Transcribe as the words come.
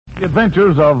The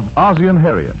Adventures of Ozzie and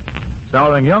Harriet,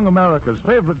 starring young America's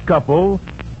favorite couple,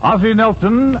 Ozzie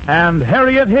Nelson and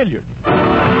Harriet Hilliard.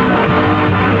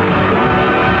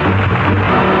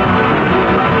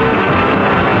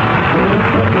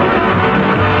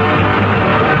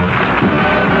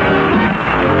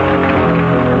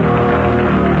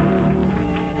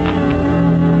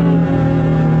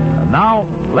 And now,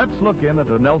 let's look in at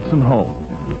the Nelson home.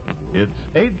 It's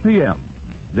 8 p.m.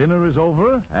 Dinner is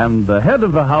over, and the head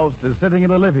of the house is sitting in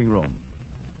the living room.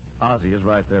 Ozzie is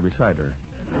right there beside her.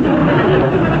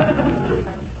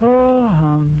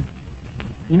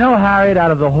 You know, Harriet,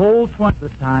 out of the whole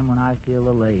 20th time when I feel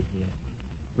the laziest,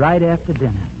 right after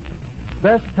dinner.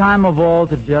 Best time of all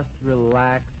to just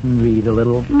relax and read a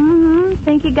little.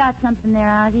 Think you got something there,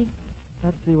 Ozzie?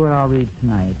 Let's see what I'll read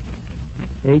tonight.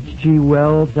 H.G.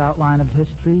 Wells' Outline of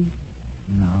History?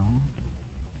 No.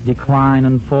 Decline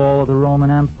and Fall of the Roman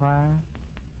Empire?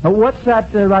 Oh, what's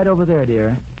that right over there,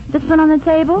 dear? This one on the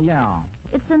table? Yeah.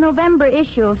 It's the November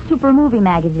issue of Super Movie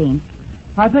Magazine.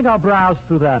 I think I'll browse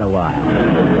through that a while.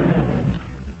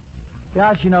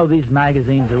 Gosh, you know, these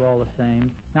magazines are all the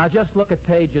same. Now, just look at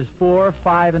pages 4,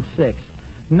 5, and 6.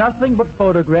 Nothing but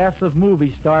photographs of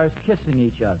movie stars kissing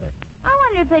each other. I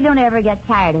wonder if they don't ever get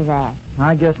tired of that.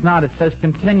 I guess not. It says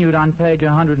continued on page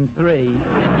 103.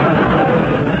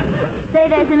 Say,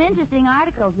 there's some interesting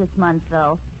articles this month,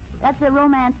 though. That's the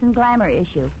Romance and Glamour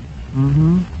issue.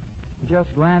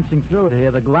 Just glancing through it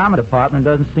here, the Glamour department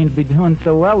doesn't seem to be doing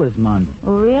so well this month.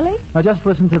 Oh, really? Now, just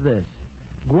listen to this.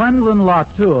 Gwendolyn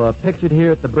Latour, pictured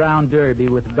here at the Brown Derby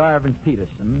with Garvin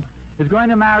Peterson, is going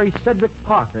to marry Cedric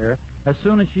Parker as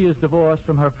soon as she is divorced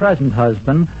from her present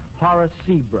husband, Horace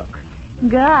Seabrook.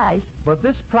 Gosh. But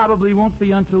this probably won't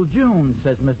be until June,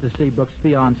 says Mr. Seabrook's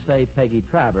fiancée, Peggy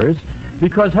Travers,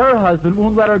 because her husband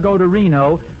won't let her go to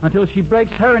Reno until she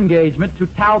breaks her engagement to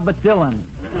Talbot Dillon.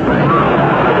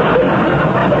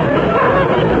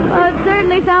 Well, it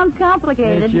certainly sounds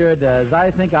complicated. It sure does.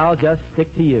 I think I'll just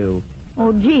stick to you.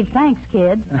 Oh, gee, thanks,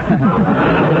 kid.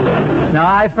 Now,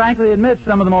 I frankly admit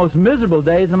some of the most miserable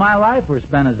days of my life were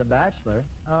spent as a bachelor.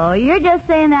 Oh, you're just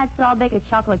saying that so I'll bake a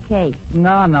chocolate cake.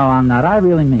 No, I'm not. I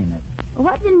really mean it.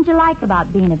 What didn't you like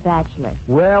about being a bachelor?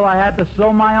 Well, I had to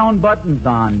sew my own buttons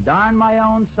on, darn my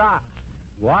own socks,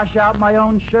 wash out my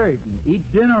own shirt, and eat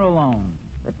dinner alone.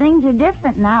 But things are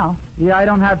different now. Yeah, I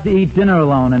don't have to eat dinner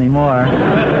alone anymore.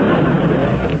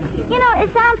 You know,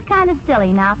 it sounds kind of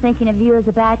silly now, thinking of you as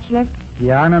a bachelor.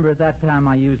 Yeah, I remember at that time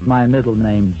I used my middle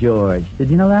name, George. Did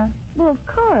you know that? Well, of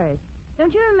course.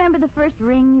 Don't you remember the first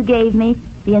ring you gave me?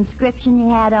 The inscription you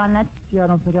had on it? Yeah, I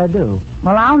don't think I do.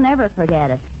 Well, I'll never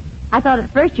forget it. I thought at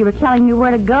first you were telling me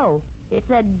where to go. It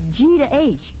said G to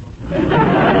H.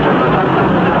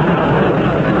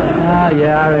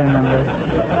 Yeah, I remember.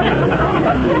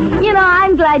 You know,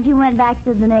 I'm glad you went back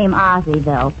to the name Ozzie,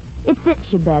 though. It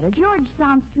fits you better. George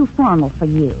sounds too formal for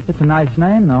you. It's a nice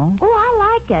name, though. Oh,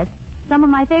 I like it. Some of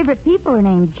my favorite people are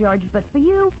named George, but for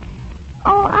you,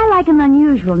 I like an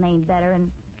unusual name better,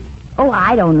 and,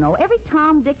 I don't know. Every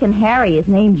Tom, Dick, and Harry is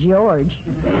named George.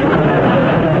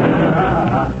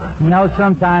 You know,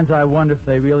 sometimes I wonder if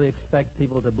they really expect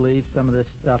people to believe some of this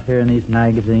stuff here in these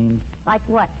magazines. Like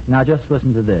what? Now, just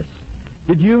listen to this.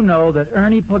 Did you know that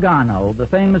Ernie Pagano, the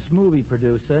famous movie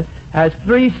producer, has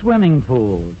 3 swimming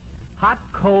pools? Hot,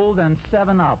 cold, and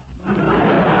 7-Up.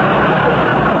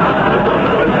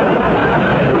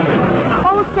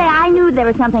 Say, I knew there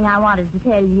was something I wanted to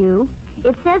tell you.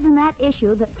 It says in that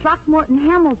issue that Throckmorton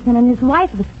Hamilton and his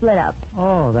wife have split up.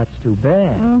 Oh, that's too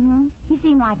bad. He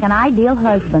seemed like an ideal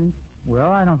husband.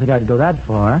 Well, I don't think I'd go that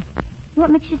far. What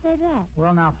makes you say that?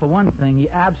 Well, now, for one thing, he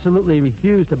absolutely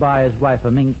refused to buy his wife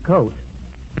a mink coat.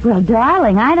 Well,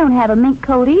 darling, I don't have a mink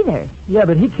coat either. Yeah,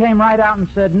 but he came right out and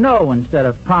said no instead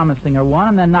of promising her one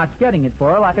and then not getting it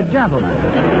for her like a gentleman.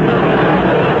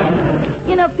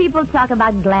 You know, people talk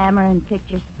about glamour and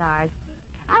picture stars.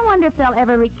 I wonder if they'll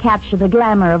ever recapture the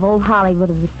glamour of old Hollywood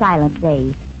of the silent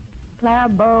days. Clara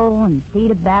Bow and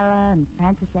Theda Bara and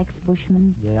Francis X.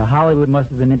 Bushman. Yeah, Hollywood must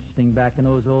have been interesting back in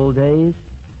those old days.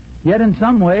 Yet in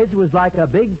some ways it was like a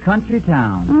big country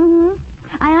town.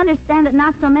 I understand that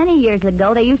not so many years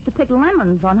ago they used to pick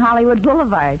lemons on Hollywood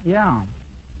Boulevard. Yeah.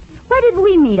 Where did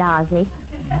we meet, Ozzie?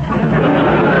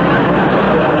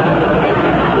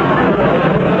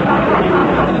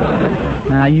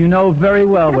 Now, you know very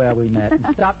well where we met.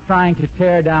 Stop trying to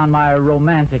tear down my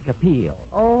romantic appeal.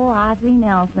 Oh, Ozzie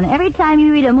Nelson. Every time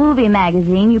you read a movie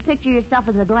magazine, you picture yourself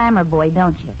as a glamour boy,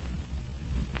 don't you?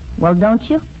 Well, don't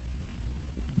you?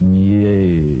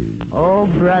 Yes. Oh,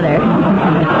 brother.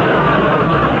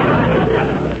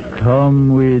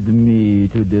 Come with me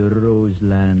to the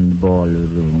Roseland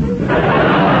Ballroom.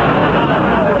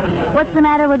 What's the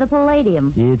matter with the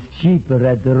Palladium? It's cheaper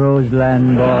at the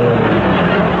Roseland Ballroom.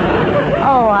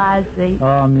 Oh, Ozzie.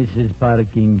 Oh, Mrs.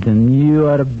 Parkington, you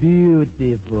are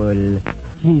beautiful.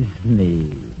 Kiss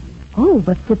me. Oh,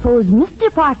 but suppose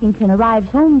Mr. Parkington arrives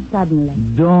home suddenly.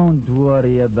 Don't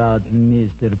worry about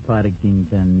Mr.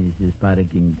 Parkington, Mrs.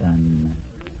 Parkington.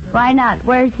 Why not?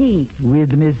 Where's he?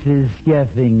 With Mrs.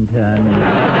 Skeffington.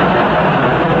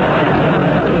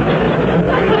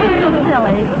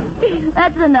 Silly.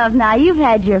 That's enough now. You've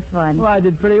had your fun. Well, I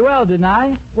did pretty well, didn't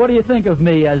I? What do you think of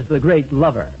me as the great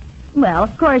lover? Well,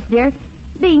 of course, dear.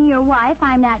 Being your wife,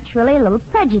 I'm naturally a little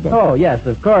prejudiced. Oh, yes,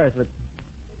 of course, but...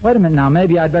 Wait a minute now.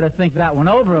 Maybe I'd better think that one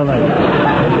over a little.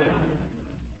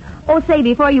 Oh, say,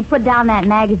 before you put down that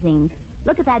magazine,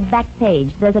 look at that back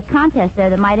page. There's a contest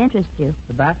there that might interest you.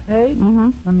 The back page?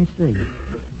 Mm-hmm. Let me see.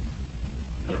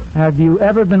 Have you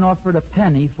ever been offered a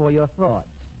penny for your thoughts?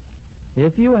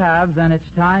 If you have, then it's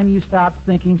time you stop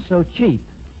thinking so cheap.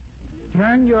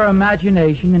 Turn your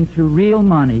imagination into real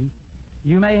money.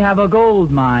 You may have a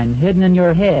gold mine hidden in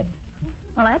your head.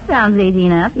 Well, that sounds easy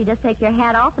enough. You just take your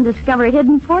hat off and discover a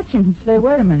hidden fortune. Say,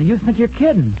 wait a minute. You think you're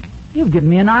kidding. You've given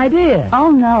me an idea.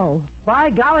 Oh, no. By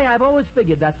golly, I've always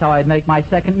figured that's how I'd make my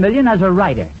second million as a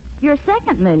writer. Your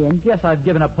second million? Yes, I've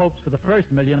given up hopes for the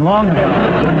first million long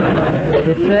ago.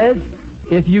 It says,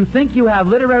 if you think you have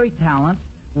literary talent,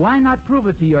 why not prove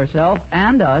it to yourself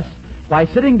and us by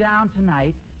sitting down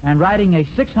tonight and writing a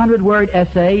 600-word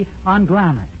essay on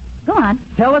glamour. Go on.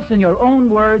 Tell us in your own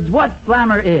words what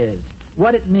glamour is,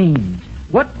 what it means,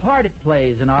 what part it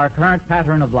plays in our current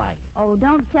pattern of life. Oh,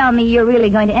 don't tell me you're really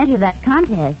going to enter that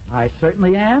contest. I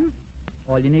certainly am.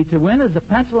 All you need to win is a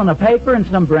pencil and a paper and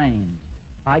some brains.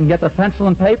 I can get the pencil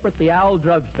and paper at the Owl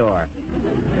drugstore.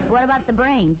 What about the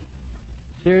brains?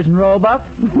 Sears and Roebuck?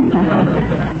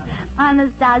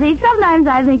 Honest, Ozzie, sometimes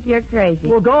I think you're crazy.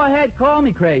 Well, go ahead, call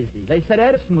me crazy. They said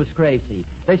Edison was crazy.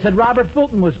 They said Robert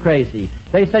Fulton was crazy.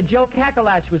 They said Joe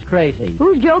Kakalach was crazy.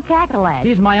 Who's Joe Kakalach?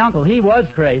 He's my uncle. He was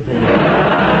crazy.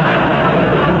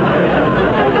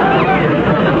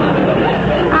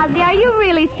 Ozzie, are you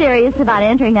really serious about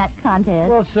entering that contest?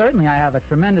 Well, certainly. I have a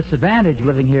tremendous advantage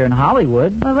living here in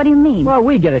Hollywood. Well, what do you mean? Well,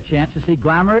 we get a chance to see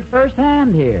glamour at first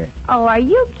hand here. Oh, are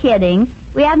you kidding?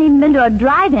 We haven't even been to a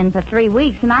drive-in for 3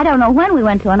 weeks, and I don't know when we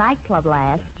went to a nightclub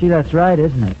last. Gee, that's right,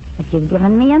 isn't it? But you've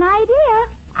given me an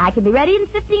idea. I could be ready in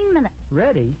 15 minutes.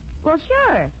 Ready? Well,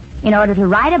 sure. In order to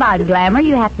write about glamour,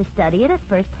 you have to study it at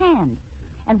first hand.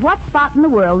 And what spot in the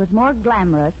world is more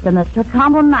glamorous than the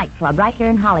Tacombo nightclub right here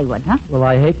in Hollywood, huh? Well,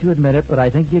 I hate to admit it, but I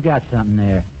think you got something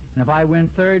there. And if I win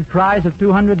third prize of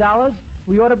 $200,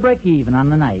 we ought to break even on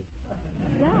the night.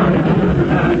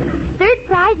 Yeah. Third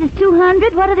prize is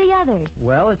 $200. What are the others?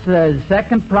 Well, it says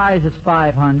second prize is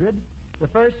 $500. The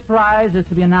first prize is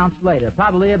to be announced later,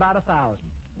 probably about $1,000.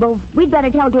 Well, we'd better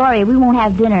tell Gloria we won't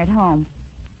have dinner at home.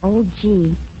 Oh,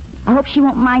 gee. I hope she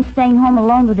won't mind staying home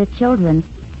alone with the children.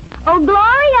 Oh,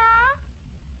 Gloria!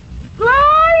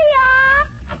 Gloria!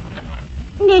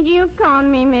 Did you call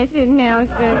me, Mrs.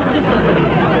 Nelson?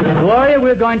 Gloria,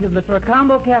 we're going to the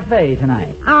Tacombo Cafe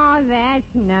tonight. Oh,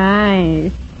 that's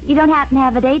nice. You don't happen to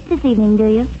have a date this evening, do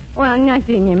you? Well,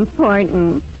 nothing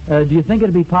important. Do you think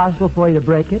it'd be possible for you to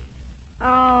break it?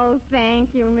 Oh,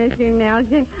 thank you, Mr.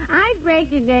 Nelson. I'd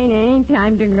break a date any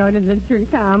time to go to the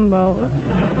Tacombo.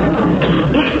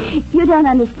 You don't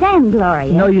understand,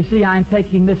 Gloria. No, you see, I'm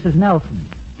taking Mrs. Nelson.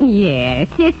 Yes,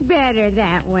 it's better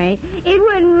that way. It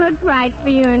wouldn't look right for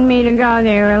you and me to go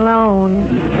there alone.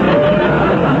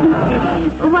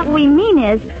 What we mean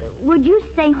is, would you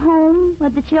stay home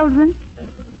with the children?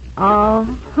 Oh,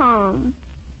 home.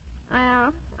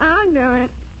 Well, I'll do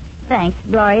it. Thanks,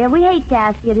 Gloria. We hate to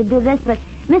ask you to do this, but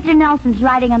Mr. Nelson's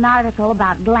writing an article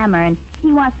about glamour, and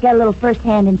he wants to get a little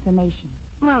first-hand information.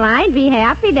 Well, I'd be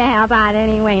happy to help out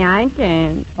any way I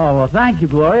can. Oh, well, thank you,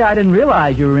 Gloria. I didn't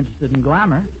realize you were interested in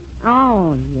glamour.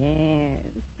 Oh, yes.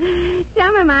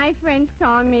 Some of my friends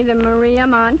call me the Maria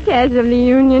Montez of the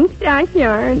Union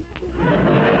Stockyards.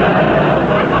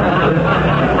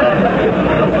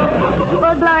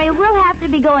 Well, Gloria, we'll have to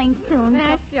be going soon.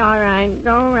 That's all right.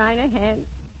 Go right ahead.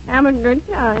 Have a good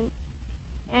time.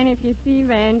 And if you see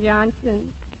Van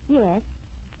Johnson, Yes?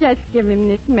 just give him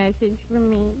this message from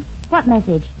me. What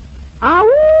message? Oh!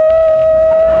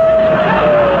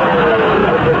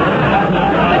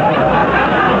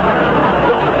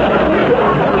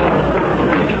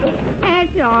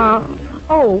 That's all.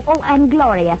 Oh, and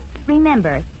Gloria,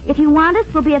 remember, if you want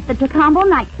us, we'll be at the Tacombo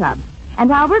nightclub. And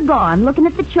while we're gone, looking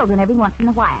at the children every once in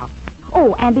a while.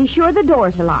 Oh, and be sure the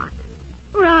doors are locked.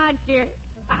 Roger.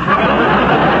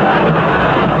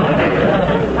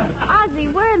 Ozzie,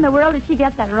 where in the world did she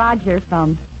get that Roger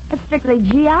from? That's strictly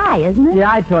GI, isn't it?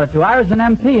 Yeah, I taught it to. I was an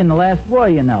MP in the last war,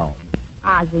 you know.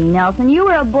 Ozzie Nelson, you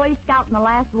were a Boy Scout in the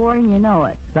last war and you know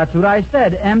it. That's what I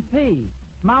said, MP.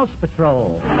 Mouse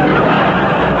Patrol.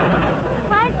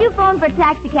 Why don't you phone for a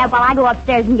taxi cab while I go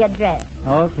upstairs and get dressed?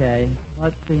 Okay.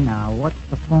 Let's see now. What's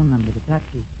the phone number to the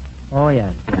taxi? Oh,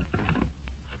 yes.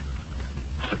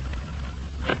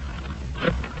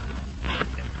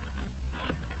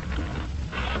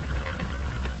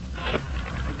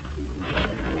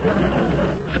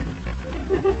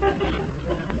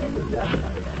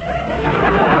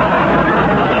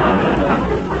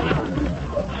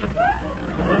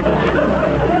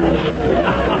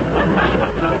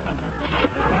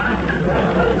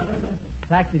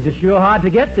 Taxis are sure hard to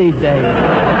get these days.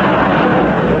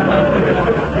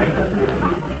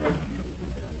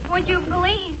 Would you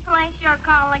please place your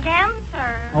call again,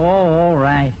 sir? Oh, all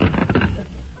right.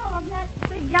 Oh, that's a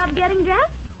big job getting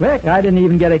dressed? Quick, I didn't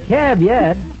even get a cab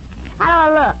yet. How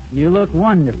do I look? You look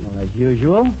wonderful, as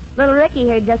usual. Little Ricky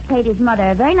here just paid his mother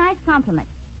a very nice compliment.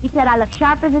 He said I look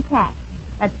sharp as a tack.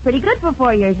 That's pretty good for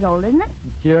 4 years old, isn't it?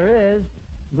 It sure is.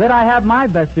 Glad I have my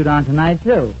best suit on tonight,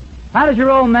 too. How does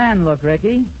your old man look,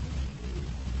 Ricky?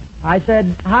 I said,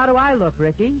 how do I look,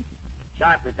 Ricky?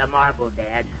 Sharp as a marble,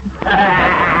 Dad.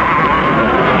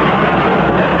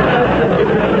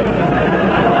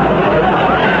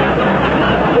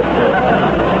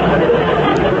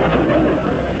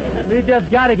 We just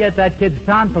got to get that kid's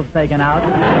tonsils taken out.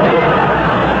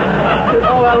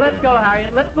 Oh, well, let's go,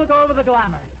 Harriet. Let's look over the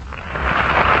Glamour.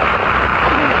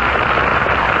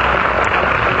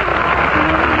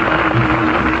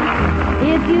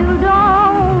 If you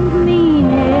don't mean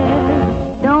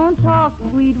it, don't talk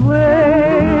sweet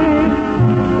words.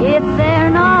 If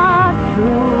they're not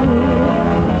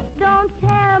true, don't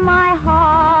tear my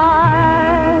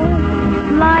heart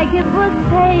like it was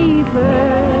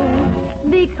paper,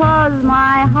 because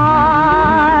my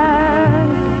heart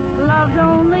loves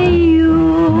only you.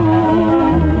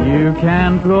 You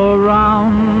can't go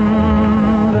around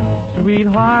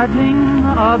sweethearting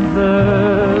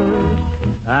others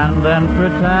and then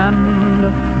pretend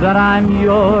that I'm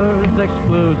yours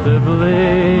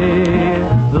exclusively.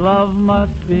 Love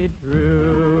must be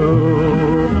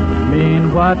true,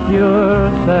 mean what you're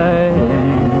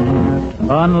saying,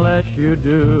 unless you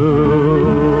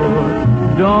do.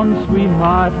 Don't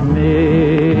sweetheart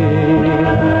me.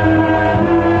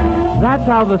 That's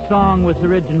how the song was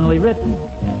originally written.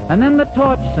 And then the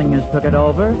Torch Singers took it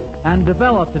over and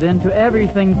developed it into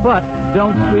everything but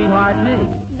Don't Sweetheart Me.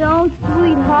 Don't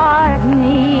sweetheart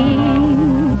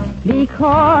me,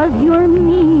 because you're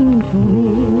mean to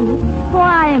me.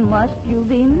 Why must you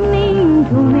be mean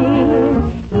to me?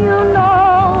 You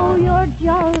know you're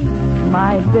just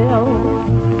my bill,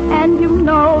 and you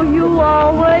know you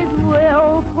always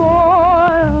will,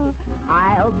 for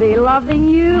I'll be loving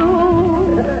you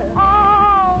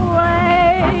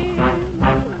always.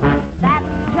 That's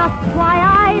just why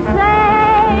I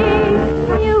say,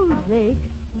 music,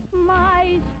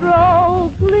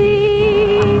 maestro,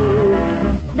 please,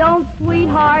 don't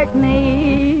sweetheart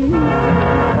me.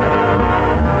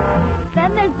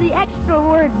 Then there's the extra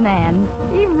word man.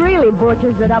 He really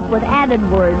butchers it up with added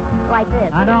words like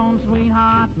this. Don't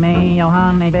sweetheart me, oh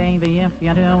honey baby, if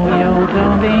you do, you'll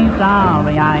soon be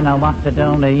sorry. I know what to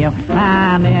do to you,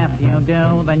 and if you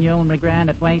do, then you'll regret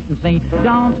it. Wait and see.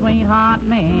 Don't sweetheart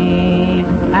me,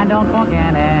 and don't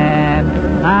forget it.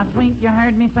 Sweet, you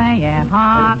heard me say it.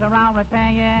 Hard, or I'll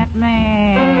repay it,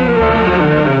 me.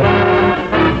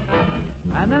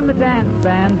 And then the dance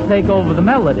bands take over the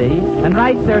melody and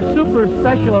write their super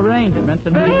special arrangements,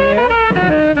 and we hear...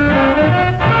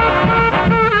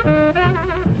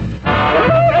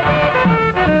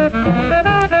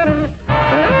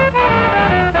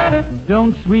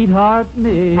 Don't sweetheart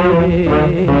me.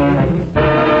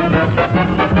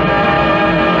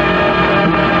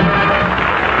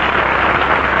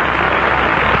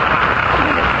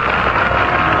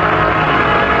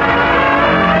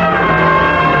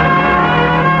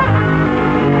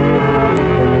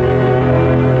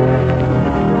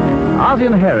 Ozzie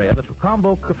and Harriet at the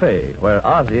Combo Cafe, where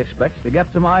Ozzie expects to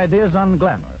get some ideas on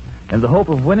glamour in the hope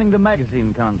of winning the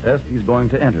magazine contest he's going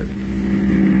to enter.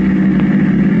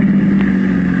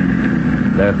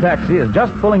 Their taxi is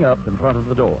just pulling up in front of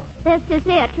the door. This is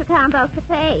it, Tricombo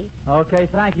Cafe. Okay,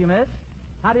 thank you, miss.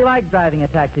 How do you like driving a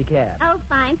taxi cab? Oh,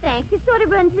 fine, thanks. It sort of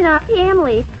runs in our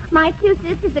family. My two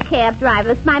sisters are cab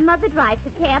drivers. My mother drives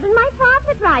a cab, and my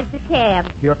father drives a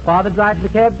cab. Your father drives the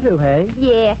cab, too, hey?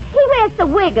 Yeah, he wears the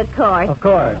wig, of course. Of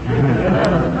course.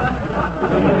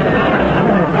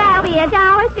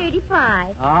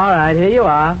 $1.35. All right, here you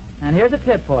are. And here's a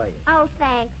tip for you. Oh,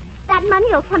 thanks. That money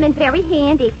will come in very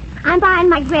handy. I'm buying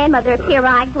my grandmother a pair of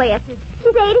eyeglasses.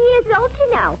 She's 80 years old,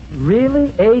 you know.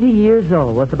 Really? 80 years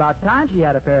old. Well, it's about time she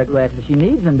had a pair of glasses. She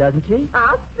needs them, doesn't she?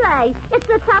 I'll say. It's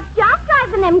a tough job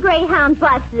driving them Greyhound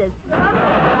buses.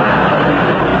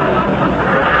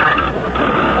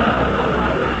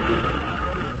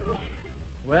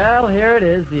 Well, here it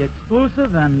is, the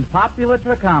exclusive and popular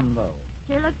Tricombo.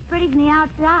 Sure looks pretty from the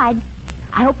outside.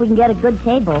 I hope we can get a good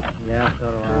table. Yeah,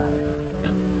 so do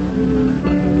I.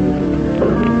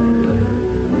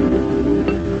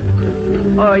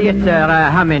 Oh, yes, sir.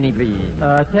 How many, please?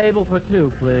 Table for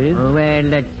two, please. Well,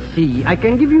 let's see. I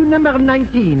can give you number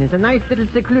 19. It's a nice little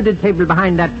secluded table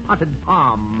behind that potted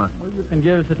palm. Well, you can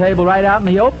give us the table right out in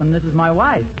the open. This is my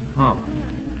wife. Oh,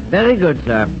 very good,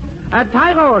 sir.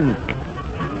 Tyrone,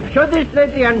 show this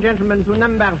lady and gentleman to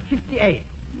number 58.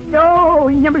 No,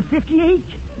 number 58?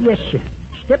 Yes, sir.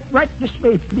 Step right this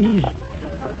way, please.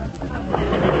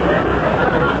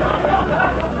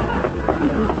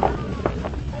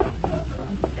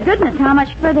 Goodness, how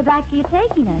much further back are you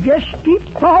taking us? Just keep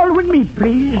following me,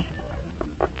 please.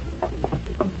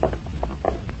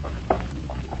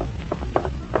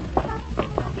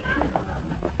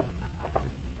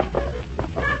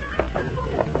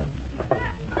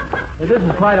 Well, this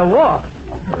is quite a walk.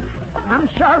 I'm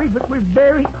sorry, but we're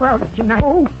very crowded tonight.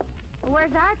 Oh, Well,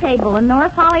 where's our table? In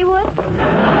North Hollywood?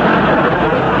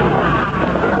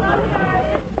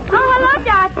 Oh, hello,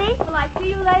 Dorothy. Will I see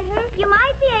you later? You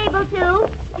might be able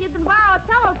to. You can borrow a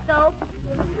telescope.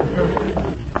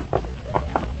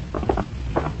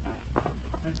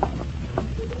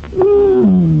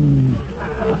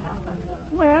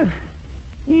 well,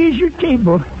 here's your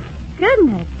table.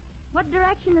 Goodness. What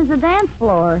direction is the dance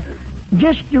floor?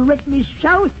 Just directly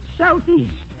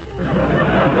southeast.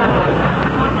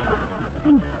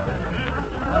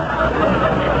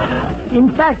 In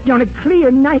fact, on a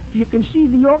clear night, you can see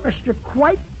the orchestra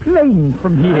quite plain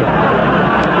from here.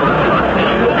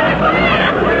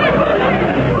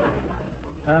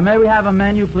 May we have a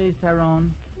menu, please,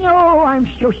 Tyrone? Oh, I'm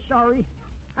so sorry.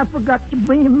 I forgot to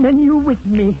bring a menu with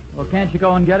me. Well, can't you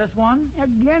go and get us one?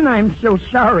 Again, I'm so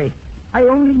sorry. I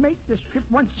only make this trip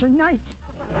once a night.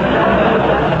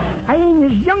 I ain't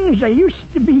as young as I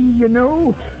used to be, you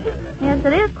know. Yes,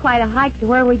 it is quite a hike to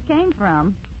where we came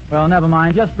from. Well, never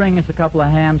mind. Just bring us a couple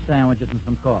of ham sandwiches and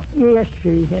some coffee. Yes,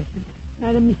 sir, yes.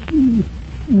 Now, let me see.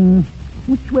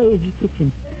 Which way is the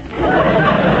kitchen?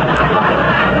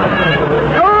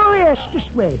 Oh, yes,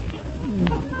 this way.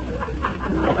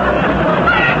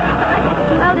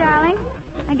 Well, darling,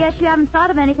 I guess you haven't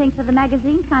thought of anything for the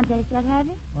magazine contest yet, have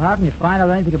you? Well, how can you find out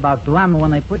anything about Glamour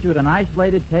when they put you at an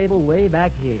isolated table way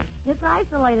back here? It's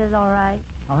isolated, all right.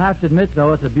 I'll have to admit,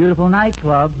 though, it's a beautiful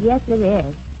nightclub. Yes, it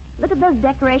is. Look at those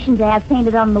decorations they have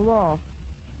painted on the wall.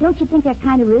 Don't you think they're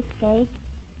kind of risque?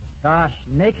 Gosh,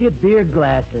 naked beer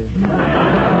glasses.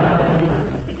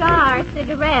 Cigars,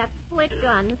 cigarettes, split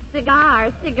guns.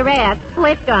 Cigars, cigarettes,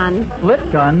 split guns.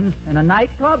 Split guns in a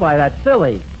nightclub? Why, that's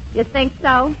silly. You think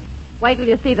so? Wait till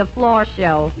you see the floor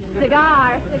show.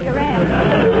 Cigars, cigarettes.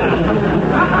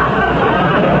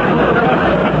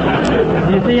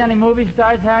 Do you see any movie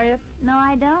stars, Harriet? No,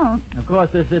 I don't. Of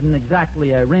course, this isn't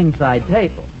exactly a ringside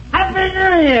table. Happy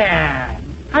New Year!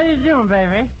 How you doing,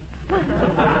 baby?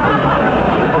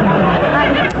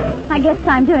 I guess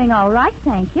I'm doing all right,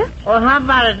 thank you. Well, how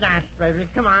about a dance, baby?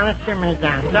 Come on, let's give me a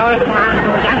dance. So, come on,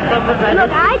 dance over, baby.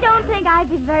 Look, I don't think I'd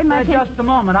be very much Just a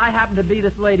moment. I happen to be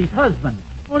this lady's husband.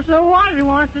 Well, so what? He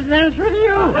wants to dance with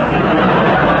you.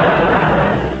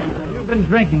 You've been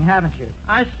drinking, haven't you?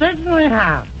 I certainly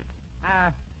have.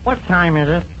 What time is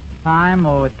it? Time?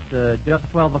 Oh, it's just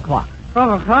 12 o'clock.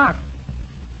 12 o'clock.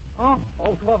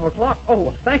 Oh, 12 o'clock. Oh,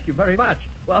 well, thank you very much.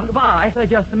 Well, goodbye. Say,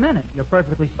 just a minute. You're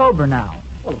perfectly sober now.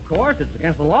 Well, of course, it's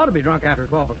against the law to be drunk after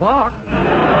 12 o'clock.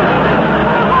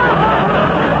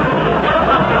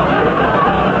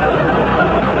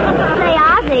 Say,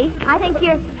 Ozzie,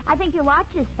 I think your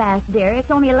watch is fast, dear. It's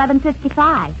only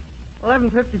 11:55.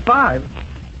 11:55.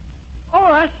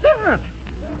 Oh, that's different.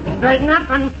 Straighten up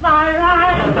and fly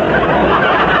right.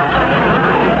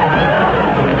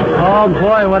 Oh,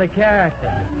 boy, what a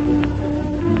character.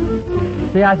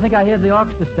 See, I think I hear the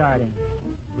orchestra starting.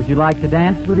 Would you like to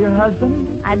dance with your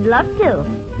husband? I'd love to,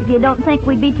 if you don't think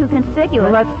we'd be too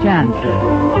conspicuous. Well, let's chance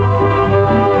it.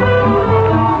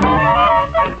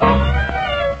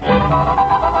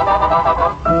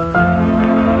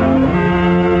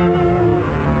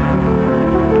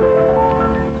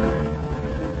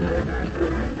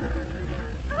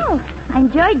 Oh, I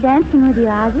enjoyed dancing with you,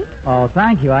 Ozzie. Oh,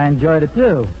 thank you. I enjoyed it,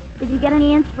 too. Did you get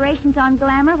any inspirations on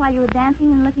glamour while you were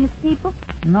dancing and looking at people?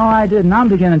 No, I didn't. I'm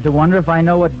beginning to wonder if I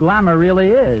know what glamour really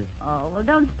is. Oh, well,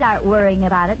 don't start worrying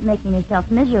about it, making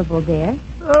yourself miserable, dear.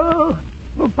 Oh,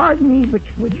 well, pardon me, but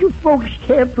would you folks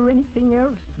care for anything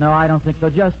else? No, I don't think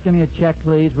so. Just give me a check,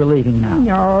 please. We're leaving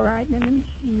now. All right, then let me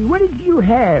see. What did you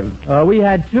have? We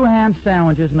had 2 ham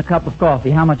sandwiches and a cup of coffee.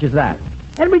 How much is that?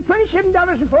 That'll be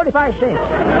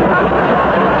 $27.45.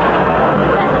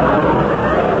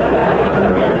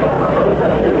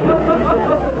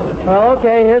 Well,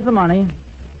 okay, here's the money.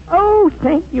 Oh,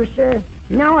 thank you, sir.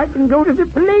 Now I can go to the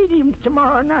Palladium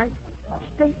tomorrow night.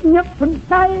 Straighten up from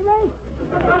side right.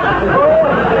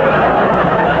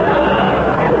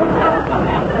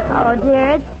 Oh,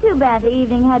 dear, it's too bad the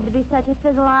evening had to be such a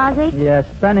fizzle, Ozzie. Yeah,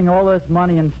 spending all this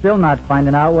money and still not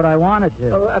finding out what I wanted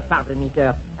to. Oh, pardon me,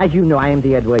 sir. As you know, I am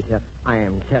the head waiter. I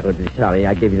am terribly sorry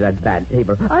I gave you that bad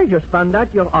table. I just found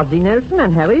out you're Ozzie Nelson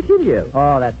and Harriet.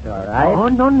 Oh, that's all right. Oh,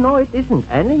 no, it isn't.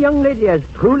 Any young lady as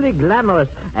truly glamorous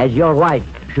as your wife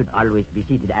should always be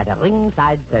seated at a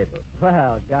ringside table.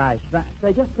 Well, gosh,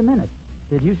 say just a minute.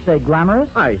 Did you say glamorous?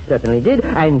 I certainly did.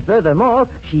 And furthermore,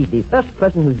 she's the first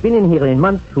person who's been in here in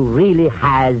months who really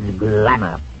has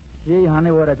glamour. Gee,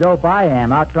 honey, what a dope I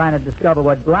am, out trying to discover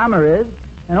what glamour is.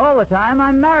 And all the time,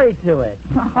 I'm married to it.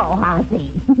 Oh,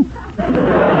 Ozzie.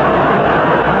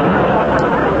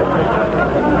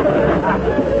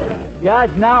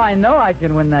 Gosh, now I know I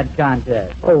can win that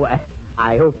contest. Oh,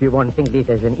 I hope you won't think this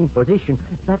as an imposition,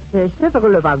 but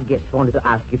several of our guests wanted to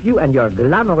ask if you and your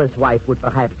glamorous wife would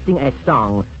perhaps sing a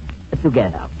song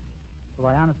together. Well,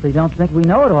 I honestly don't think we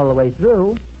know it all the way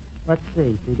through. Let's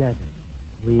see, together.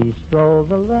 We stroll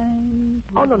the lane.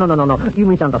 Oh, no. You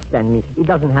misunderstand me. It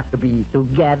doesn't have to be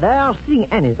together. Sing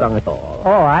any song at all.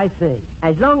 Oh, I see.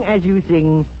 As long as you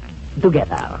sing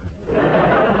together.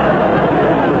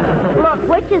 Look,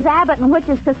 which is Abbott and which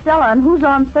is Casella, and who's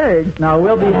on third? No,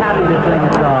 we'll be happy to sing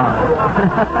a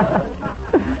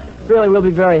song. Really, we'll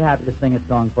be very happy to sing a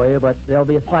song for you, but there'll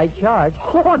be a slight charge.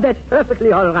 Oh, that's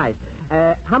perfectly all right.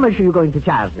 How much are you going to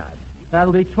charge us?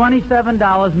 That'll be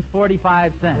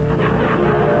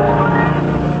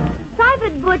 $27.45.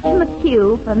 Private Butch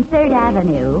McHugh from 3rd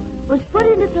Avenue was put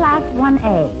into Class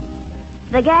 1A.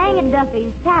 The gang at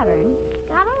Duffy's Tavern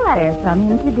got a letter from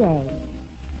him today.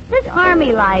 This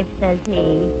army life, says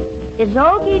he, is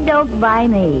okey-doke by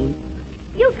me.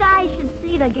 You guys should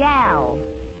see the gals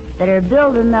that are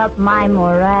building up my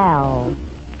morale.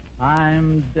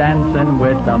 I'm dancing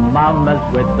with the mamas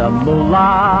with the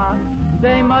moolah.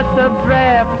 They must have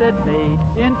drafted me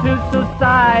into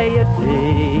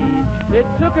society. It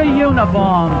took a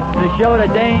uniform to show the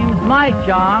dames my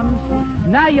charms.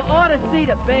 Now you ought to see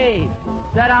the babes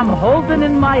that I'm holding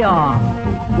in my arms.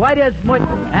 White as mutt,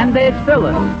 and there's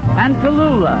Phyllis and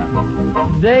Tallulah.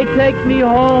 They take me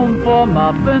home for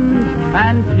muffins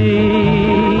and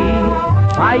tea.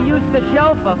 I used to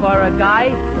chauffeur for a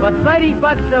guy for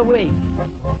 $30 a week.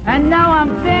 And now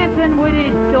I'm dancing with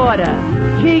his daughter,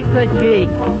 cheek to cheek.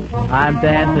 I'm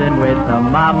dancing with the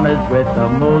mamas with the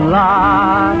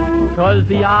moolah, 'cause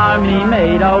the army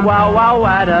made a wow-wow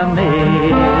out of me.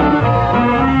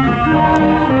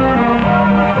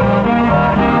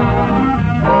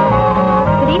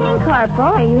 Good evening,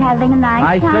 Corporal. Are you having a nice time?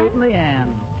 I certainly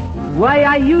am. Why,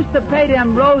 I used to pay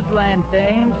them Roseland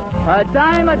dames a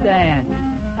dime a dance.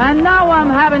 And now I'm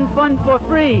having fun for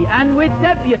free and with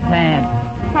debutantes.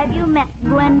 Have you met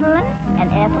Gwendolyn and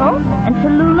Ethel and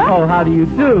Tallulah? Oh, how do you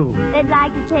do? They'd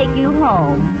like to take you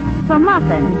home for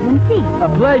muffins and tea. A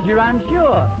pleasure, I'm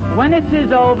sure. When this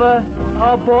is over,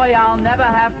 oh boy, I'll never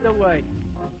have to work.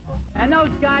 And those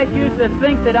guys used to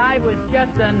think that I was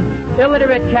just an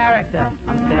illiterate character.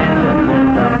 I'm dancing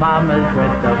with the mamas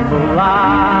with the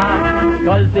moolah,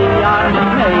 'cause the army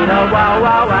made a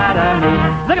wow-wow out of me.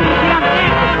 Look at me, see, I'm dancing.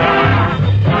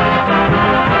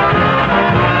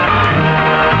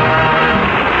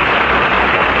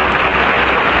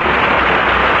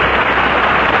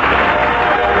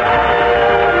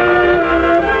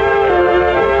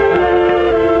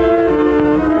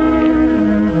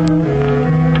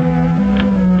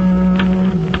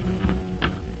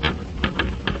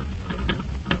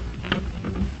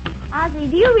 Ozzie,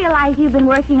 do you realize you've been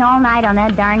working all night on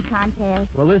that darn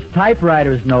contest? Well, this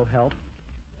typewriter's no help.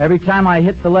 Every time I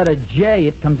hit the letter J,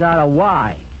 it comes out a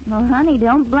Y. Well, honey,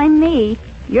 don't blame me.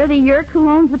 You're the yerk who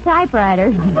owns the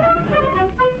typewriter.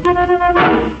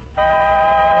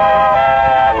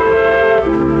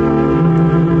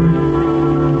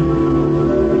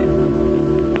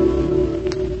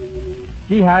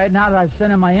 Gee, Harriet, now that I've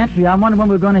sent in my entry, I'm wondering when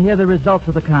we're going to hear the results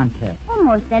of the contest.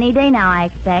 Almost any day now, I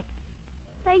expect.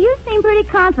 Say, you seem pretty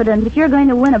confident that you're going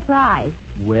to win a prize.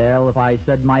 Well, if I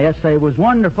said my essay was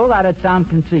wonderful, that'd sound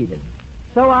conceited.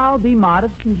 So I'll be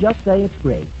modest and just say it's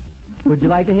great. Would you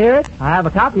like to hear it? I have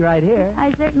a copy right here.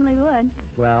 I certainly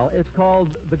would. Well, it's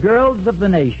called The Girls of the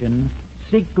Nation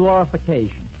Seek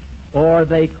Glorification, or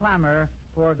They Clamor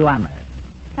for Glamour.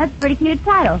 That's a pretty cute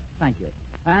title. Thank you.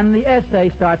 And the essay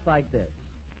starts like this.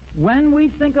 When we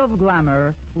think of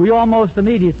glamour, we almost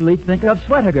immediately think of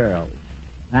sweater girls.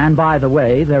 And by the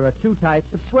way, there are two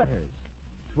types of sweaters.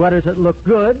 Sweaters that look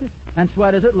good and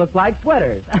sweaters that look like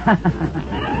sweaters.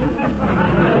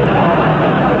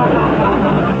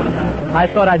 I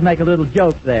thought I'd make a little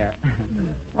joke there.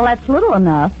 Well, that's little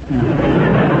enough.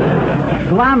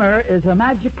 Glamour is a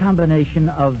magic combination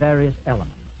of various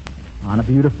elements. On a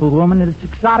beautiful woman, it's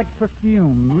exotic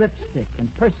perfume, lipstick,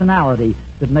 and personality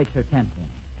that makes her tempting.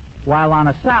 While on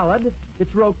a salad,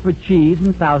 it's Roquefort cheese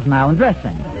and Thousand Island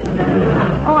dressing.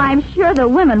 Oh, I'm sure the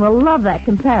women will love that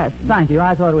comparison. Thank you.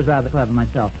 I thought it was rather clever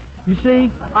myself. You see,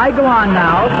 I go on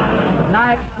now, and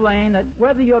I explain that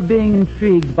whether you're being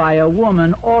intrigued by a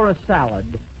woman or a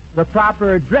salad, the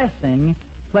proper dressing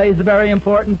plays a very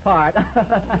important part.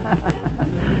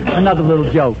 Another little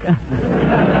joke.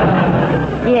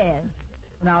 Yes.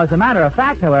 Now, as a matter of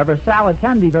fact, however, salad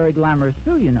can be very glamorous,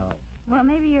 too, you know. Well,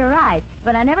 maybe you're right,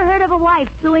 but I never heard of a wife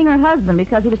suing her husband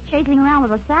because he was chasing around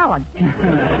with a salad.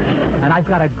 And I've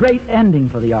got a great ending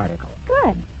for the article.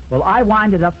 Good. Well, I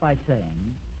wind it up by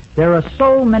saying there are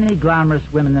so many glamorous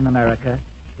women in America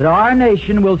that our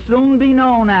nation will soon be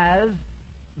known as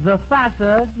the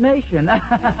Fassa Nation.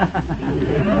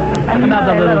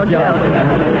 Another little joke.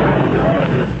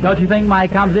 Don't you think my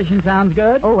composition sounds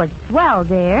good? Oh, it's swell,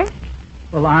 dear.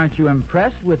 Well, aren't you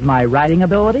impressed with my writing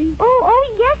ability?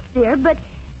 Oh, yes, dear, but...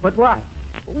 But what?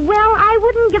 Well, I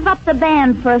wouldn't give up the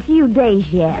band for a few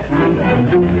days yet.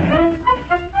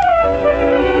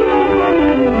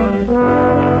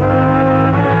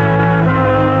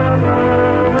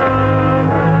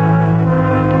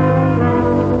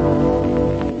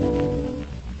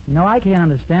 No, I can't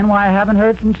understand why I haven't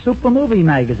heard from Super Movie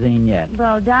Magazine yet.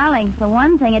 Well, darling, for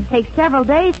one thing, it takes several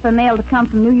days for mail to come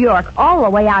from New York all the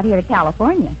way out here to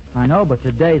California. I know, but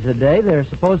today's the day they're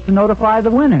supposed to notify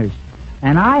the winners.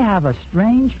 And I have a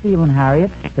strange feeling, Harriet,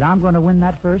 that I'm going to win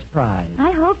that first prize.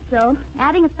 I hope so.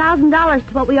 Adding $1,000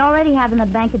 to what we already have in the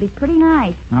bank would be pretty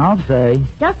nice. I'll say.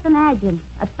 Just imagine,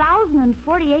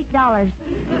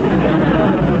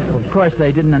 $1,048. Of course,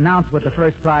 they didn't announce what the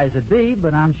first prize would be,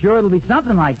 but I'm sure it'll be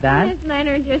something like that. This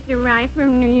letter just arrived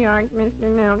from New York,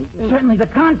 Mr. Nelson. Certainly the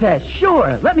contest,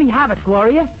 sure. Let me have it,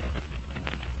 Gloria.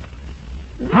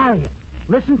 Harriet,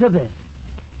 listen to this.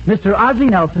 Mr. Ozzie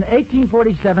Nelson,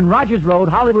 1847 Rogers Road,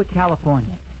 Hollywood,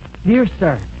 California. Dear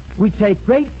sir, we take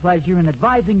great pleasure in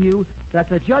advising you that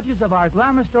the judges of our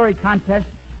Glamour Story contest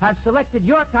have selected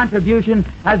your contribution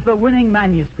as the winning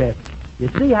manuscript. You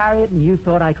see, Harriet, and you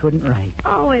thought I couldn't write.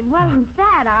 Oh, it wasn't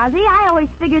that, Ozzie. I always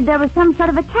figured there was some sort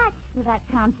of a catch to that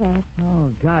contest.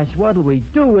 Oh, gosh, what'll we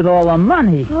do with all the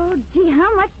money? Oh, gee,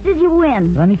 how much did you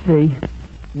win? Let me see.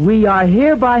 We are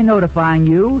hereby notifying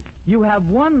you have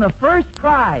won the first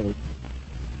prize.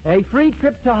 A free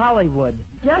trip to Hollywood.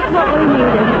 Just what we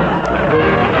needed.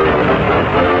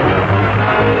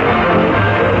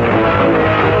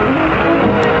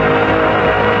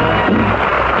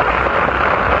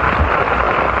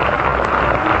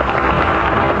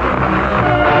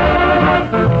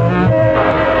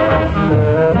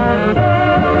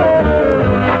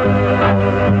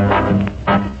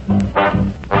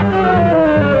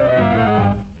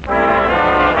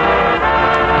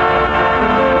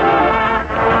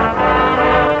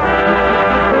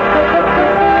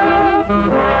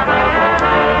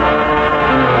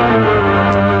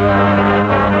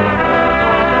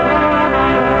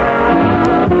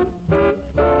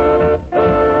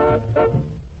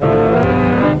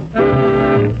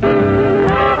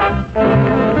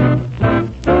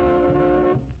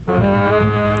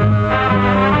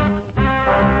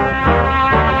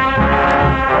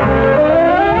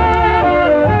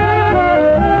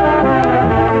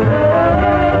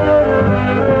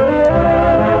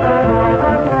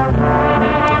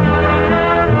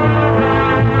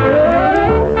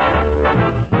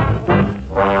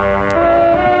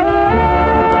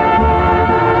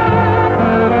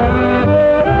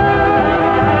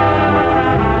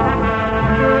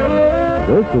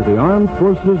 This is the Armed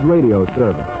Forces Radio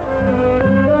Service.